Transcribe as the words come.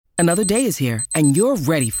Another day is here, and you're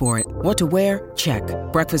ready for it. What to wear? Check.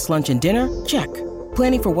 Breakfast, lunch, and dinner? Check.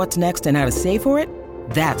 Planning for what's next and how to save for it?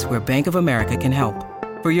 That's where Bank of America can help.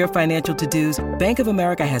 For your financial to-dos, Bank of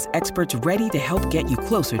America has experts ready to help get you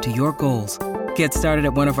closer to your goals. Get started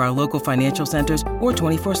at one of our local financial centers or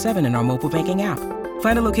 24/7 in our mobile banking app.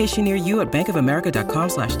 Find a location near you at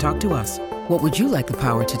bankofamerica.com/talktous. What would you like the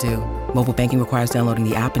power to do? Mobile banking requires downloading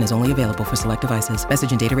the app and is only available for select devices.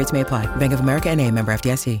 Message and data rates may apply. Bank of America N.A., member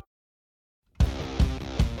FDIC.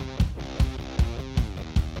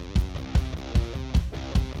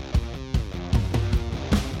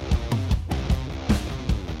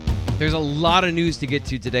 There's a lot of news to get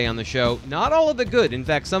to today on the show. Not all of it good. In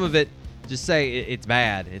fact, some of it, just say it's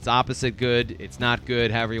bad. It's opposite good. It's not good,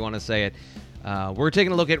 however you want to say it. We're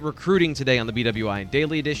taking a look at recruiting today on the BWI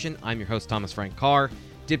Daily Edition. I'm your host, Thomas Frank Carr.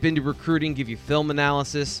 Dip into recruiting, give you film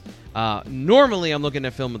analysis. Normally, I'm looking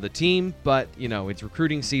at film of the team, but, it's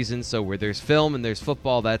recruiting season, so where there's film and there's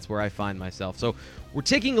football, that's where I find myself. So we're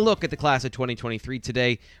taking a look at the class of 2023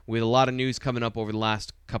 today with a lot of news coming up over the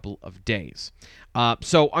last couple of days.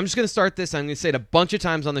 So I'm just going to start this. I'm going to say it a bunch of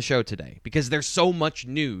times on the show today because there's so much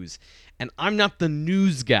news, and I'm not the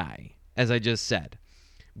news guy, as I just said.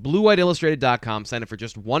 BlueWhiteIllustrated.com. Sign up for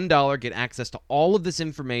just $1. Get access to all of this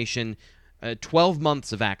information, 12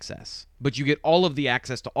 months of access. But you get all of the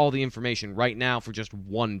access to all the information right now for just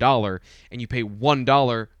 $1, and you pay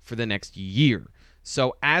 $1 for the next year.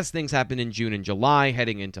 So as things happen in June and July,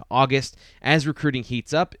 heading into August, as recruiting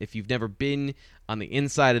heats up, if you've never been on the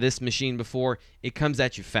inside of this machine before, it comes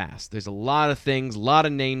at you fast. There's a lot of things, a lot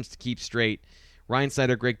of names to keep straight. Ryan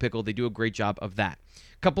Snyder, Greg Pickle, they do a great job of that.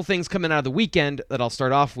 Couple things coming out of the weekend that I'll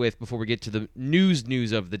start off with before we get to the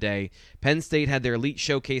news of the day. Penn State had their Elite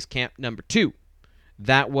Showcase Camp number 2.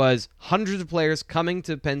 That was hundreds of players coming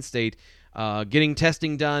to Penn State, getting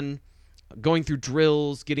testing done, going through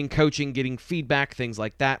drills, getting coaching, getting feedback, things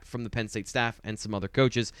like that from the Penn State staff and some other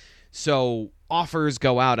coaches. So offers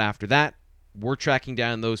go out after that. We're tracking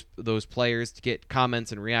down those players to get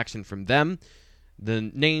comments and reaction from them. The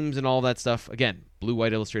names and all that stuff, again,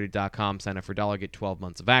 BlueWhiteIllustrated.com. Sign up for $1, get 12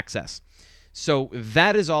 months of access. So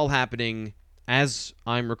that is all happening as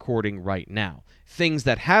I'm recording right now. Things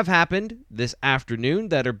that have happened this afternoon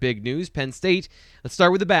that are big news. Penn State, let's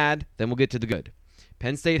start with the bad, then we'll get to the good.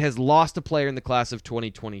 Penn State has lost a player in the class of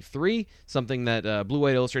 2023, something that Blue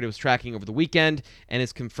White Illustrated was tracking over the weekend, and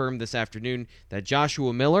has confirmed this afternoon that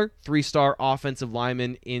Joshua Miller, 3-star offensive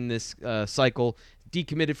lineman in this cycle,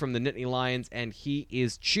 decommitted from the Nittany Lions, and he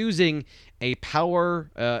is choosing a college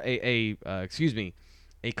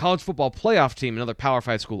football playoff team, another Power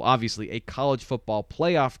 5 school, obviously, a college football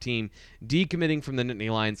playoff team, decommitting from the Nittany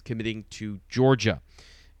Lions, committing to Georgia.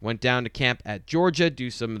 Went down to camp at Georgia, do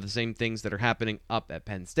some of the same things that are happening up at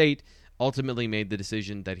Penn State. Ultimately made the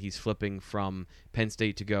decision that he's flipping from Penn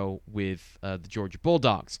State to go with the Georgia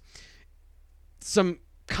Bulldogs. Some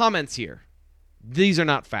comments here. These are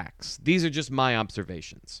not facts. These are just my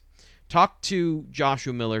observations. Talked to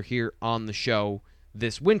Joshua Miller here on the show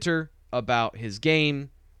this winter about his game,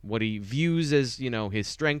 what he views as, his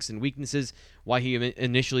strengths and weaknesses, why he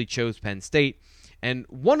initially chose Penn State. And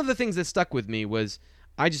one of the things that stuck with me was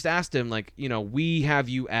I just asked him, we have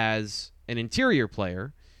you as an interior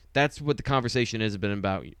player. That's what the conversation has been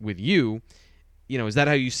about with you. Is that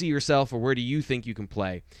how you see yourself, or where do you think you can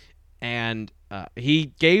play? And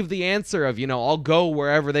he gave the answer of, I'll go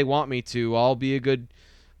wherever they want me to. I'll be a good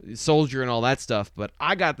soldier and all that stuff. But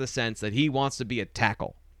I got the sense that he wants to be a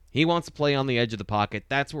tackle. He wants to play on the edge of the pocket.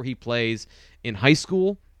 That's where he plays in high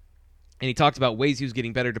school. And he talked about ways he was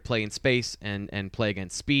getting better to play in space and play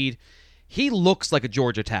against speed. He looks like a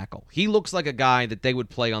Georgia tackle. He looks like a guy that they would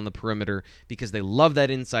play on the perimeter because they love that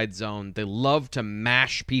inside zone. They love to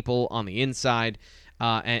mash people on the inside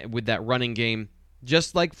and with that running game.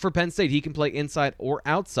 Just like for Penn State, he can play inside or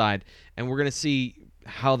outside, and we're going to see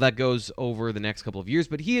how that goes over the next couple of years.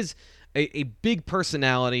 But he is a big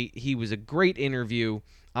personality. He was a great interview.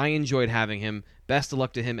 I enjoyed having him. Best of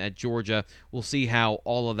luck to him at Georgia. We'll see how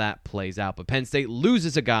all of that plays out. But Penn State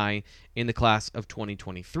loses a guy in the class of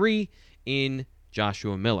 2023 in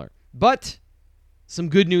Joshua Miller. But some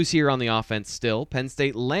good news here on the offense still. Penn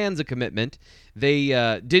State lands a commitment. They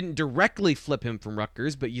didn't directly flip him from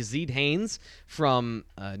Rutgers, but Yazid Haynes from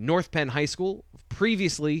North Penn High School,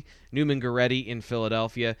 previously Newman Goretti in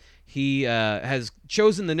Philadelphia. He has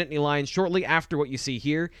chosen the Nittany Lions shortly after what you see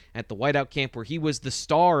here at the Whiteout Camp, where he was the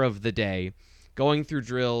star of the day, going through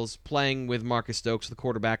drills, playing with Marcus Stokes, the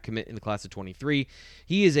quarterback commit in the class of 23.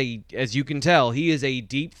 He is as you can tell, he is a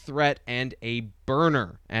deep threat and a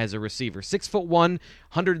burner as a receiver. 6'1",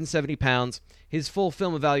 170 pounds. His full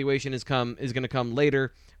film evaluation is going to come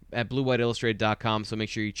later. at BlueWhiteIllustrated.com, so make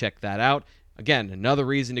sure you check that out. Again, another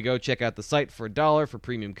reason to go check out the site for $1 for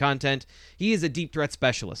premium content. He is a deep threat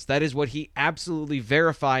specialist. That is what he absolutely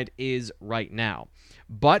verified is right now.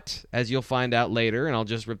 But, as you'll find out later, and I'll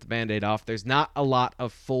just rip the Band-Aid off, there's not a lot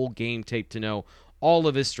of full game tape to know all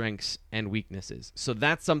of his strengths and weaknesses. So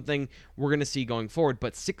that's something we're going to see going forward.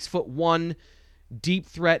 But 6'1", deep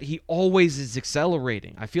threat, he always is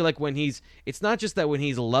accelerating. I feel like it's not just that when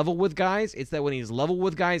he's level with guys, it's that when he's level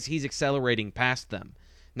with guys, he's accelerating past them.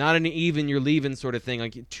 Not an even you're leaving sort of thing,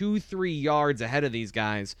 like 2-3 yards ahead of these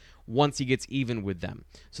guys once he gets even with them.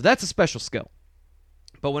 So that's a special skill.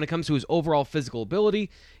 But when it comes to his overall physical ability,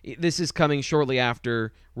 this is coming shortly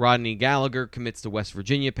after Rodney Gallagher commits to West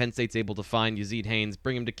Virginia. Penn State's able to find Yazeed Haynes,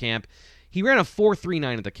 bring him to camp. He ran a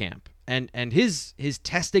 4.39 at the camp. And his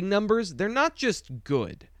testing numbers, they're not just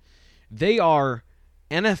good. They are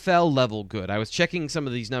NFL level good. I was checking some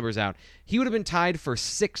of these numbers out. He would have been tied for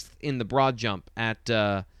 6th in the broad jump at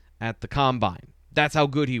the combine. That's how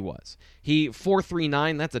good he was.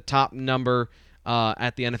 4.39, that's a top number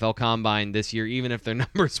at the NFL combine this year, even if their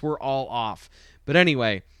numbers were all off. But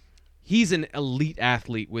anyway, he's an elite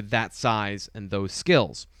athlete with that size and those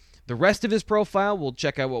skills. The rest of his profile, we'll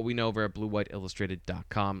check out what we know over at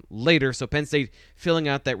BlueWhiteIllustrated.com later. So Penn State filling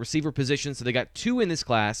out that receiver position. So they got 2 in this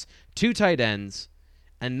class, 2 tight ends.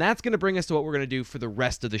 And that's going to bring us to what we're going to do for the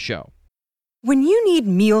rest of the show. When you need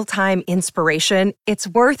mealtime inspiration, it's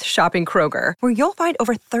worth shopping Kroger, where you'll find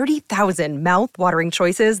over 30,000 mouth-watering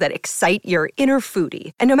choices that excite your inner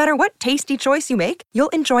foodie. And no matter what tasty choice you make, you'll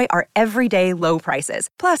enjoy our everyday low prices,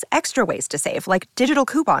 plus extra ways to save, like digital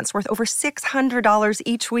coupons worth over $600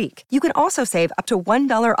 each week. You can also save up to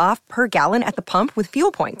 $1 off per gallon at the pump with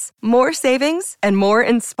fuel points. More savings and more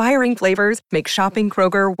inspiring flavors make shopping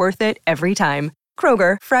Kroger worth it every time.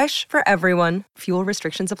 Kroger, fresh for everyone. Fuel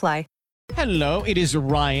restrictions apply. Hello, it is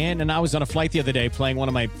Ryan, and I was on a flight the other day playing one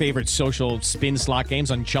of my favorite social spin slot games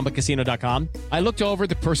on ChumbaCasino.com. I looked over at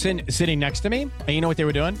the person sitting next to me, and you know what they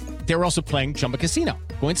were doing? They were also playing Chumba Casino.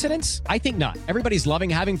 Coincidence? I think not. Everybody's loving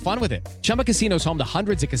having fun with it. Chumba Casino is home to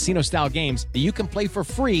hundreds of casino-style games that you can play for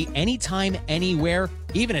free anytime, anywhere,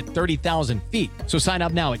 even at 30,000 feet. So sign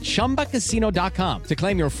up now at ChumbaCasino.com to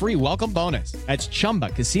claim your free welcome bonus. That's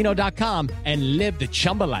ChumbaCasino.com and live the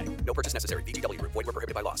Chumba life. No purchase necessary. BWI. Void where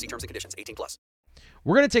prohibited by law. See terms and conditions. 18+.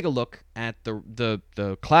 We're going to take a look at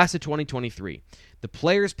the class of 2023. The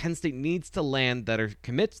players Penn State needs to land that are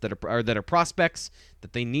commits, that are prospects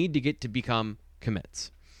that they need to get to become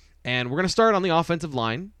commits. And we're going to start on the offensive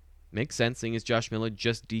line. Makes sense, seeing as Josh Miller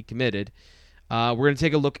just decommitted. We're going to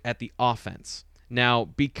take a look at the offense. Now,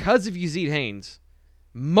 because of Yazeed Haynes,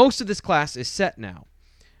 most of this class is set now.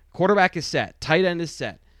 Quarterback is set. Tight end is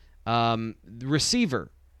set.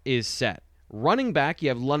 Receiver is set. Running back, you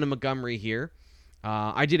have London Montgomery here.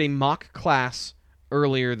 I did a mock class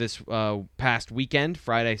earlier this past weekend,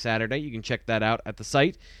 Friday, Saturday. You can check that out at the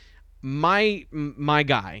site. My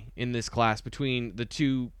guy in this class between the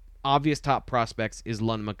two obvious top prospects is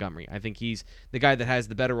London Montgomery. I think he's the guy that has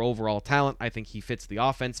the better overall talent. I think he fits the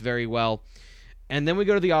offense very well. And then we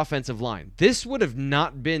go to the offensive line. This would have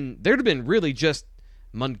not been, there'd have been really just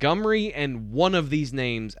Montgomery and one of these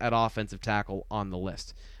names at offensive tackle on the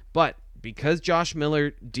list. But because Josh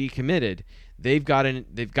Miller decommitted, they've got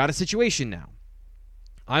a situation now.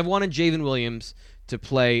 I've wanted Javen Williams to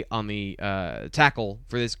play on the tackle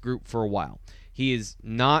for this group for a while. He is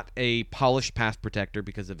not a polished pass protector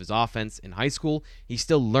because of his offense in high school. He's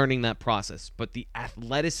still learning that process. But the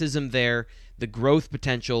athleticism there, the growth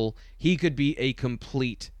potential, he could be a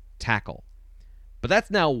complete tackle. But that's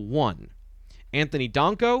now one. Anthony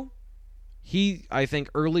Donko, he, I think,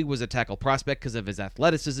 early was a tackle prospect because of his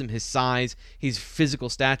athleticism, his size, his physical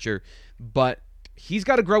stature. But he's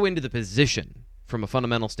got to grow into the position from a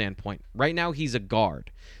fundamental standpoint. Right now, he's a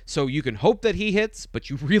guard. So you can hope that he hits, but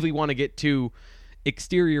you really want to get to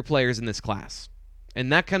exterior players in this class.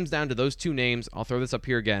 And that comes down to those two names. I'll throw this up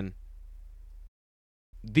here again.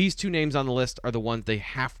 These two names on the list are the ones they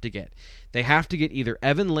have to get. They have to get either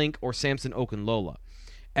Evan Link or Samson Okunlola.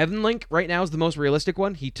 Evan Link right now is the most realistic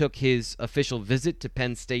one. He took his official visit to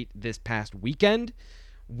Penn State this past weekend.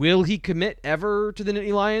 Will he commit ever to the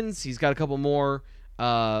Nittany Lions? He's got a couple more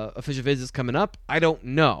official visits coming up. I don't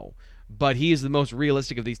know. But he is the most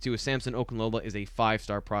realistic of these two. Samson Okunlola is a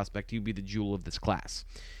 5-star prospect. He would be the jewel of this class.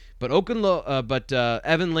 But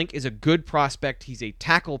Evan Link is a good prospect. He's a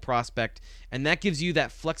tackle prospect, and that gives you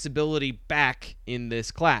that flexibility back in this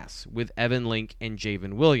class with Evan Link and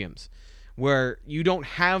Javen Williams, where you don't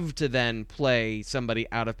have to then play somebody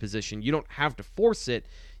out of position. You don't have to force it.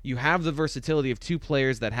 You have the versatility of two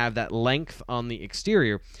players that have that length on the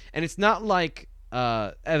exterior. And it's not like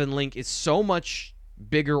Evan Link is so much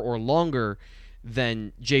bigger or longer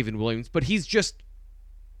than Javen Williams, but he's just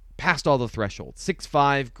past all the thresholds.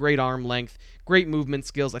 6'5", great arm length, great movement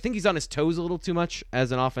skills. I think he's on his toes a little too much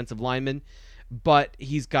as an offensive lineman, but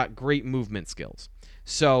he's got great movement skills.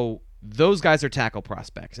 So those guys are tackle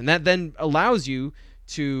prospects, and that then allows you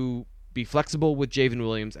to be flexible with Javen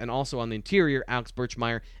Williams and also on the interior, Alex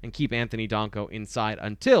Birchmeier, and keep Anthony Donko inside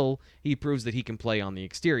until he proves that he can play on the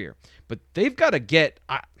exterior. But they've got to get...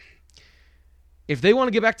 if they want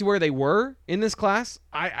to get back to where they were in this class,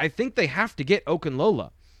 I think they have to get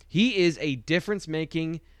Okunlola. He is a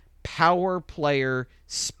difference-making power player,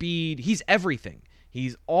 speed. He's everything.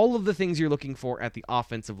 He's all of the things you're looking for at the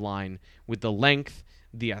offensive line with the length,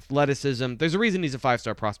 the athleticism. There's a reason he's a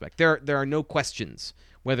 5-star prospect. There are no questions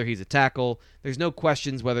whether he's a tackle. There's no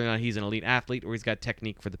questions whether or not he's an elite athlete or he's got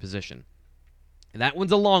technique for the position. And that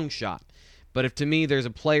one's a long shot. But if to me there's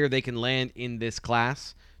a player they can land in this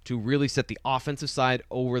class to really set the offensive side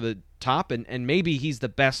over the top, and maybe he's the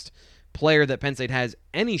best player that Penn State has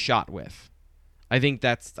any shot with, I think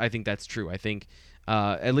that's true. I think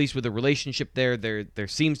at least with the relationship there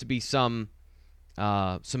seems to be some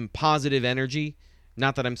positive energy.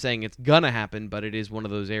 Not that I'm saying it's gonna happen, but it is one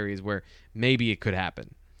of those areas where maybe it could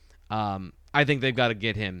happen. I think they've got to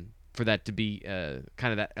get him for that to be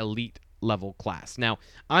kind of that elite level class. Now,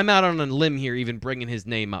 I'm out on a limb here even bringing his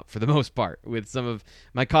name up for the most part. With some of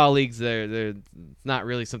my colleagues, it's not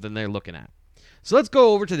really something they're looking at. So let's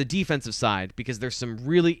go over to the defensive side because there's some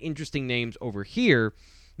really interesting names over here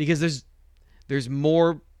because there's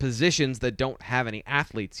more positions that don't have any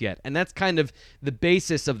athletes yet. And that's kind of the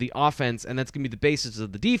basis of the offense, and that's going to be the basis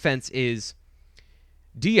of the defense is,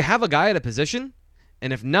 do you have a guy at a position?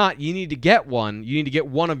 And if not, you need to get one. You need to get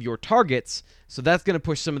one of your targets. So that's going to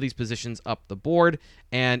push some of these positions up the board.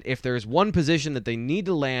 And if there's one position that they need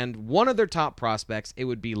to land, one of their top prospects, it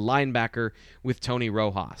would be linebacker with Tony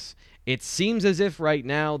Rojas. It seems as if right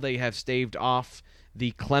now they have staved off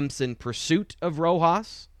the Clemson pursuit of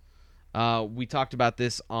Rojas. We talked about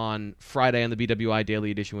this on Friday on the BWI Daily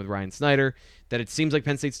Edition with Ryan Snyder, that it seems like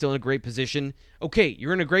Penn State's still in a great position. Okay,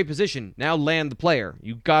 you're in a great position. Now land the player.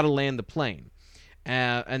 You got to land the plane.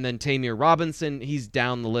 And then Tamir Robinson, he's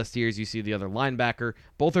down the list here as you see the other linebacker.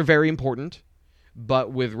 Both are very important,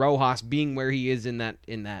 but with Rojas being where he is in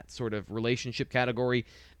that sort of relationship category,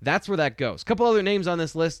 that's where that goes. A couple other names on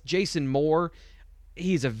this list. Jason Moore,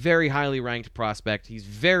 he's a very highly ranked prospect. He's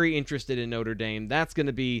very interested in Notre Dame. That's going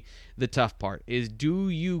to be the tough part, is do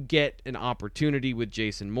you get an opportunity with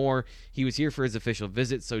Jason Moore? He was here for his official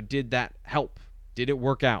visit, so did that help? Did it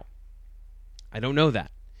work out? I don't know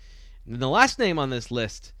that. And the last name on this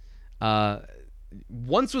list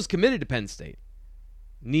once was committed to Penn State,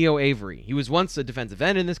 Neo Avery. He was once a defensive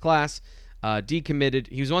end in this class, decommitted.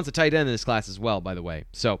 He was once a tight end in this class as well, by the way.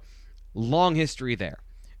 So, long history there.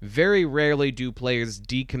 Very rarely do players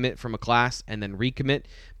decommit from a class and then recommit,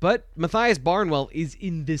 but Matthias Barnwell is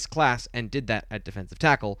in this class and did that at defensive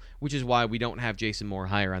tackle, which is why we don't have Jason Moore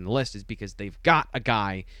higher on the list, is because they've got a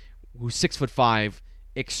guy who's 6'5",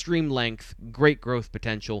 extreme length, great growth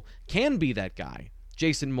potential, can be that guy.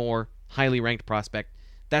 Jason Moore, highly ranked prospect.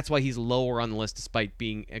 That's why he's lower on the list despite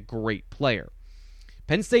being a great player.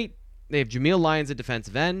 Penn State, they have Jameel Lyons at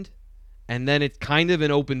defensive end, and then it's kind of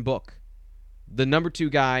an open book. The number 2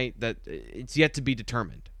 guy, that it's yet to be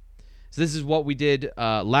determined. So this is what we did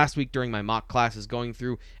last week during my mock classes, going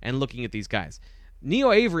through and looking at these guys.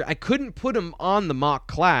 Neo Avery, I couldn't put him on the mock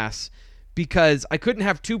class because I couldn't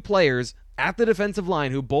have 2 players at the defensive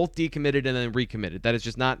line who both decommitted and then recommitted. That is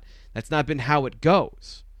just that's not been how it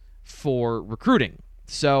goes for recruiting.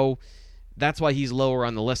 So that's why he's lower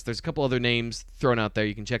on the list. There's a couple other names thrown out there.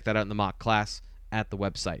 You can check that out in the mock class at the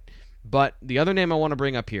website. But the other name I want to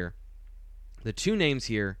bring up here, the 2 names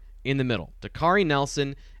here in the middle, Dakari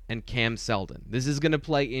Nelson and Cam Seldon. This is going to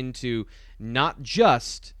play into not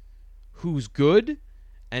just who's good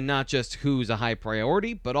and not just who's a high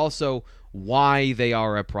priority, but also why they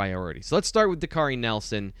are a priority. So let's start with Dakari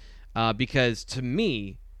Nelson, because to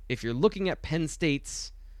me, if you're looking at Penn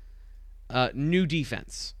State's new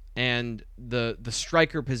defense and the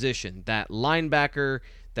striker position, that linebacker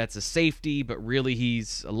that's a safety, but really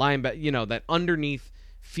he's a linebacker, that underneath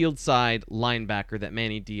field side linebacker that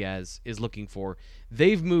Manny Diaz is looking for,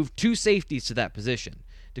 they've moved 2 safeties to that position.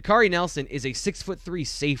 Dakari Nelson is a 6'3"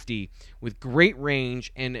 safety with great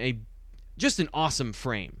range and just an awesome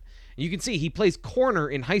frame. You can see he plays corner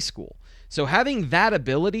in high school. So having that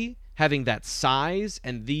ability, having that size,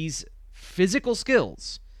 and these physical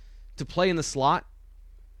skills to play in the slot,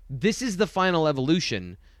 this is the final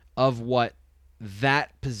evolution of what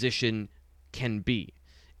that position can be.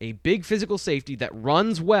 a big physical safety that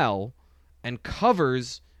runs well and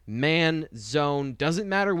covers man, zone, doesn't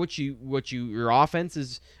matter what your offense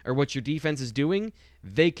is or what your defense is doing,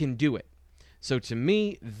 they can do it. So to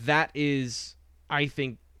me, that is, I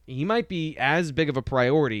think, he might be as big of a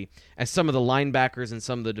priority as some of the linebackers and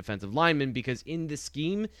some of the defensive linemen, because in the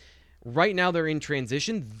scheme, right now they're in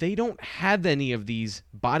transition. They don't have any of these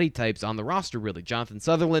body types on the roster, really. Jonathan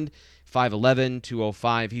Sutherland, 5'11",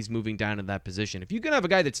 205, he's moving down in that position. If you can have a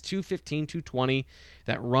guy that's 215, 220,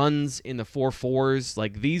 that runs in the 4.4s,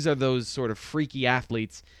 like these are those sort of freaky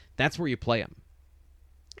athletes, that's where you play him,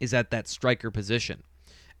 is at that striker position.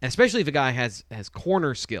 Especially if a guy has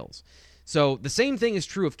corner skills. So the same thing is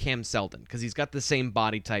true of Cam Seldon, because he's got the same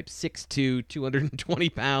body type, 6'2", 220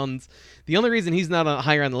 pounds. The only reason he's not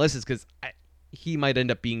higher on the list is because he might end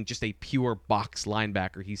up being just a pure box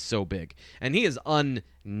linebacker. He's so big. And he is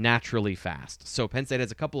unnaturally fast. So Penn State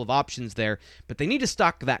has a couple of options there, but they need to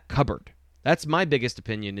stock that cupboard. That's my biggest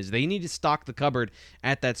opinion, is they need to stock the cupboard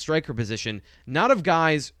at that striker position, not of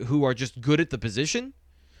guys who are just good at the position,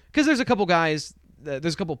 because there's a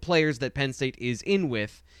couple players that Penn State is in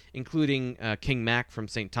with, including King Mack from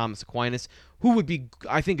St. Thomas Aquinas, who would be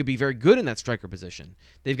very good in that striker position.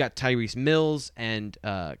 They've got Tyrese Mills and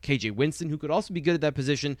KJ Winston, who could also be good at that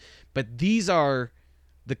position, but these are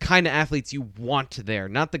the kind of athletes you want there,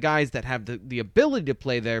 not the guys that have the ability to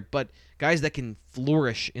play there, but guys that can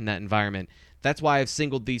flourish in that environment. That's why I've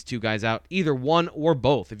singled these two guys out, either one or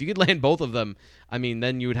both. If you could land both of them, I mean,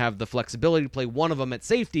 then you would have the flexibility to play one of them at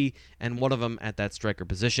safety and one of them at that striker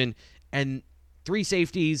position. And three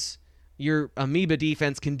safeties, your amoeba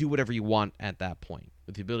defense can do whatever you want at that point,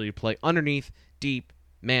 with the ability to play underneath, deep,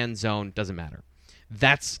 man, zone, doesn't matter.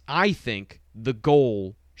 That's, I think, the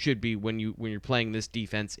goal should be when you're playing this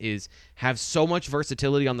defense, is have so much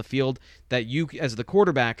versatility on the field that you, as the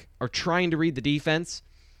quarterback, are trying to read the defense,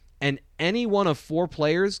 and any one of four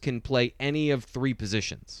players can play any of three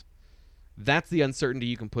positions. That's the uncertainty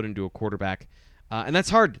you can put into a quarterback. And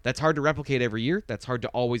that's hard. That's hard to replicate every year. That's hard to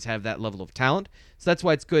always have that level of talent. So that's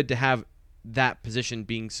why it's good to have that position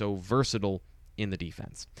being so versatile in the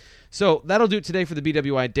defense. So that'll do it today for the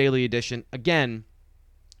BWI Daily Edition. Again,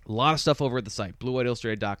 a lot of stuff over at the site,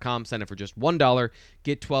 bluewhiteillustrated.com. Sign up for just $1.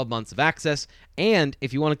 Get 12 months of access. And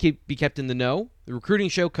if you want to be kept in the know, the recruiting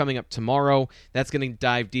show coming up tomorrow, that's going to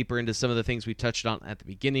dive deeper into some of the things we touched on at the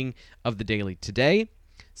beginning of the daily today.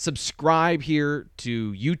 Subscribe here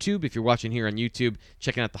to YouTube if you're watching here on YouTube,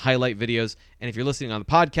 checking out the highlight videos. And if you're listening on the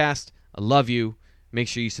podcast, I love you. Make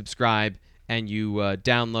sure you subscribe and you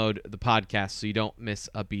download the podcast so you don't miss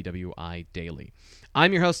a BWI Daily.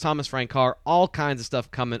 I'm your host, Thomas Frank Carr. All kinds of stuff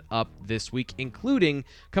coming up this week, including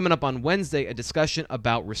coming up on Wednesday, a discussion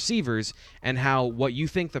about receivers and how what you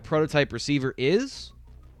think the prototype receiver is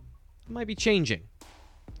might be changing.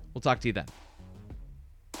 We'll talk to you then.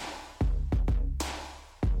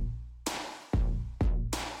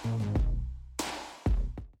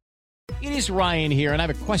 It is Ryan here, and I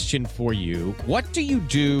have a question for you. What do you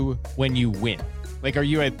do when you win? Like, are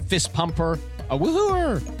you a fist pumper, a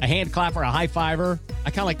woohooer, a hand clapper, a high fiver?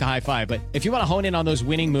 I kind of like the high five, but if you want to hone in on those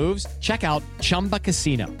winning moves, check out Chumba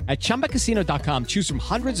Casino. At ChumbaCasino.com, choose from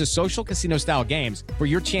hundreds of social casino-style games for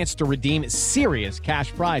your chance to redeem serious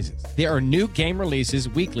cash prizes. There are new game releases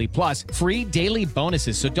weekly, plus free daily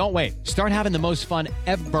bonuses, so don't wait. Start having the most fun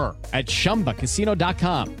ever at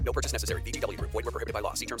ChumbaCasino.com. No purchase necessary. BWI Group. Void where prohibited by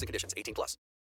law. See terms and conditions. 18+.